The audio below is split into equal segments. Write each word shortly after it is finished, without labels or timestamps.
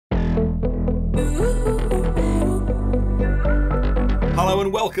Hello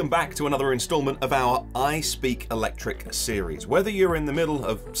and welcome back to another installment of our I Speak Electric series. Whether you're in the middle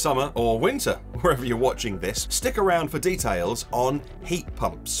of summer or winter, wherever you're watching this, stick around for details on heat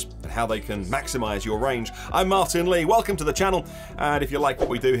pumps and how they can maximize your range. I'm Martin Lee, welcome to the channel, and if you like what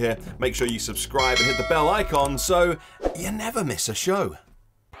we do here, make sure you subscribe and hit the bell icon so you never miss a show.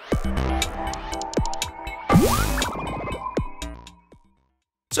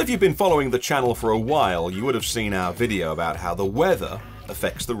 So if you've been following the channel for a while, you would have seen our video about how the weather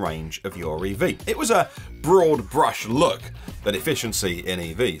affects the range of your EV. It was a broad brush look at efficiency in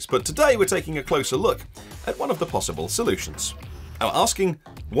EVs, but today we're taking a closer look at one of the possible solutions. Now, asking,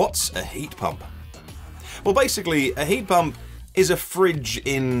 what's a heat pump? Well, basically, a heat pump is a fridge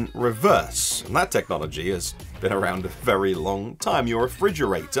in reverse, and that technology has been around a very long time. Your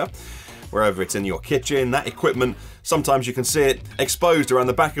refrigerator, wherever it's in your kitchen, that equipment, sometimes you can see it exposed around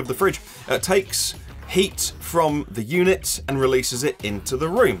the back of the fridge, takes heat from the unit and releases it into the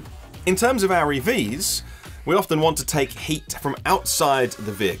room. In terms of our EVs, we often want to take heat from outside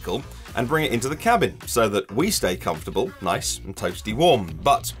the vehicle and bring it into the cabin so that we stay comfortable, nice and toasty warm.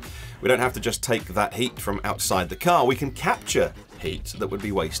 But we don't have to just take that heat from outside the car. We can capture heat that would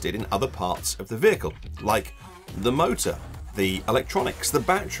be wasted in other parts of the vehicle, like the motor, the electronics, the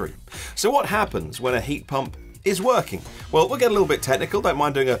battery. So what happens when a heat pump is working? Well, we'll get a little bit technical, don't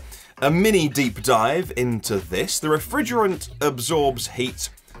mind doing a mini deep dive into this. The refrigerant absorbs heat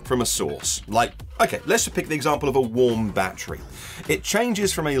from a source. Like, okay, let's pick the example of a warm battery. It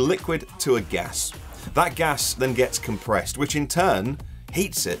changes from a liquid to a gas. That gas then gets compressed, which in turn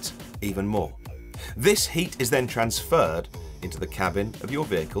heats it even more. This heat is then transferred into the cabin of your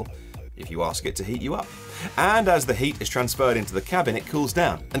vehicle if you ask it to heat you up. And as the heat is transferred into the cabin, it cools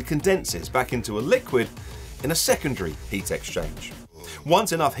down and condenses back into a liquid in a secondary heat exchange.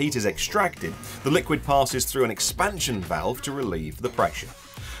 Once enough heat is extracted, the liquid passes through an expansion valve to relieve the pressure.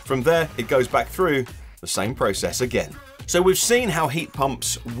 From there, it goes back through the same process again. So we've seen how heat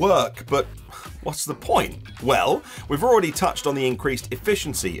pumps work, but what's the point? Well, we've already touched on the increased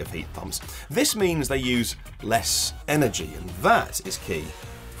efficiency of heat pumps. This means they use less energy, and that is key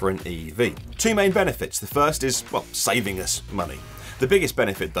for an EV. Two main benefits. The first is, well, saving us money. The biggest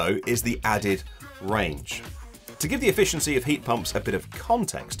benefit, though, is the added range. To give the efficiency of heat pumps a bit of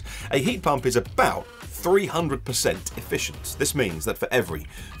context, a heat pump is about 300% efficient. This means that for every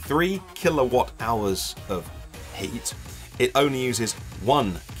 3 kilowatt hours of heat, it only uses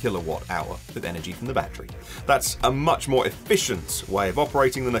 1 kilowatt hour of energy from the battery. That's a much more efficient way of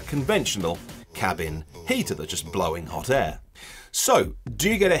operating than a conventional cabin heater that's just blowing hot air. So, do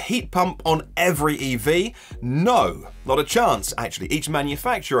you get a heat pump on every EV? No, not a chance actually. Each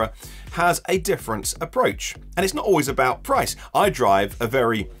manufacturer has a different approach, and it's not always about price. I drive a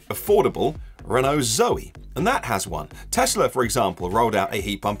very affordable Renault Zoe, and that has one. Tesla, for example, rolled out a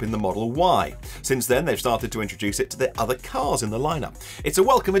heat pump in the Model Y. Since then, they've started to introduce it to their other cars in the lineup. It's a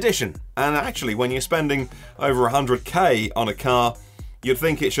welcome addition, and actually when you're spending over 100k on a car, you'd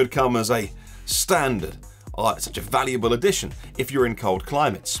think it should come as a standard. Oh, it's such a valuable addition if you're in cold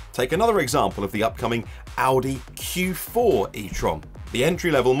climates. Take another example of the upcoming Audi Q4 e-tron, the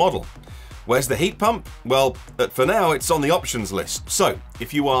entry-level model. Where's the heat pump? Well, for now, it's on the options list. So,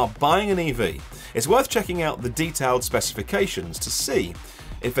 if you are buying an EV, it's worth checking out the detailed specifications to see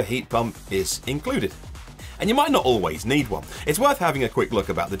if a heat pump is included. And you might not always need one. It's worth having a quick look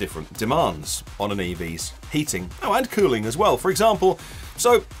about the different demands on an EV's heating, and cooling as well. For example,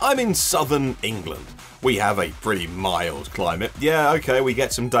 so I'm in southern England. We have a pretty mild climate. Yeah, okay, we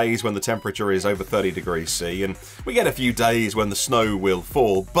get some days when the temperature is over 30 degrees C, and we get a few days when the snow will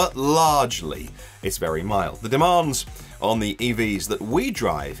fall, but largely it's very mild. The demands on the EVs that we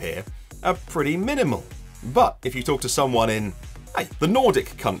drive here are pretty minimal. But if you talk to someone in, hey, the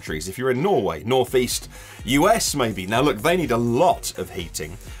Nordic countries, if you're in Norway, Northeast US maybe, now look, they need a lot of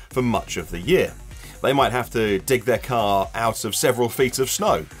heating for much of the year. They might have to dig their car out of several feet of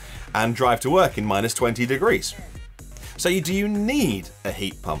snow and drive to work in minus 20 degrees. So do you need a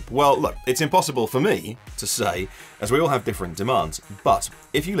heat pump? Well, look, it's impossible for me to say, as we all have different demands, but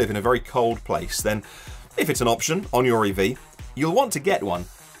if you live in a very cold place, then if it's an option on your EV, you'll want to get one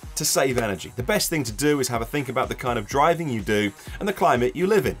to save energy. The best thing to do is have a think about the kind of driving you do and the climate you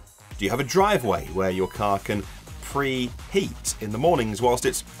live in. Do you have a driveway where your car can preheat in the mornings whilst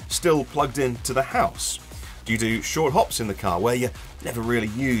it's still plugged into the house? Do you do short hops in the car where you never really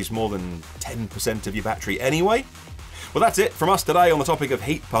use more than 10% of your battery anyway? Well, that's it from us today on the topic of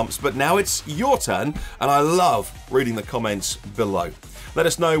heat pumps, but now it's your turn, and I love reading the comments below. Let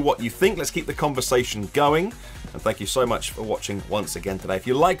us know what you think. Let's keep the conversation going, and thank you so much for watching once again today. If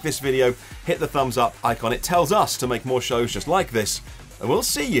you like this video, hit the thumbs up icon. It tells us to make more shows just like this, and we'll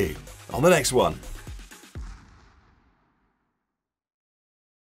see you on the next one.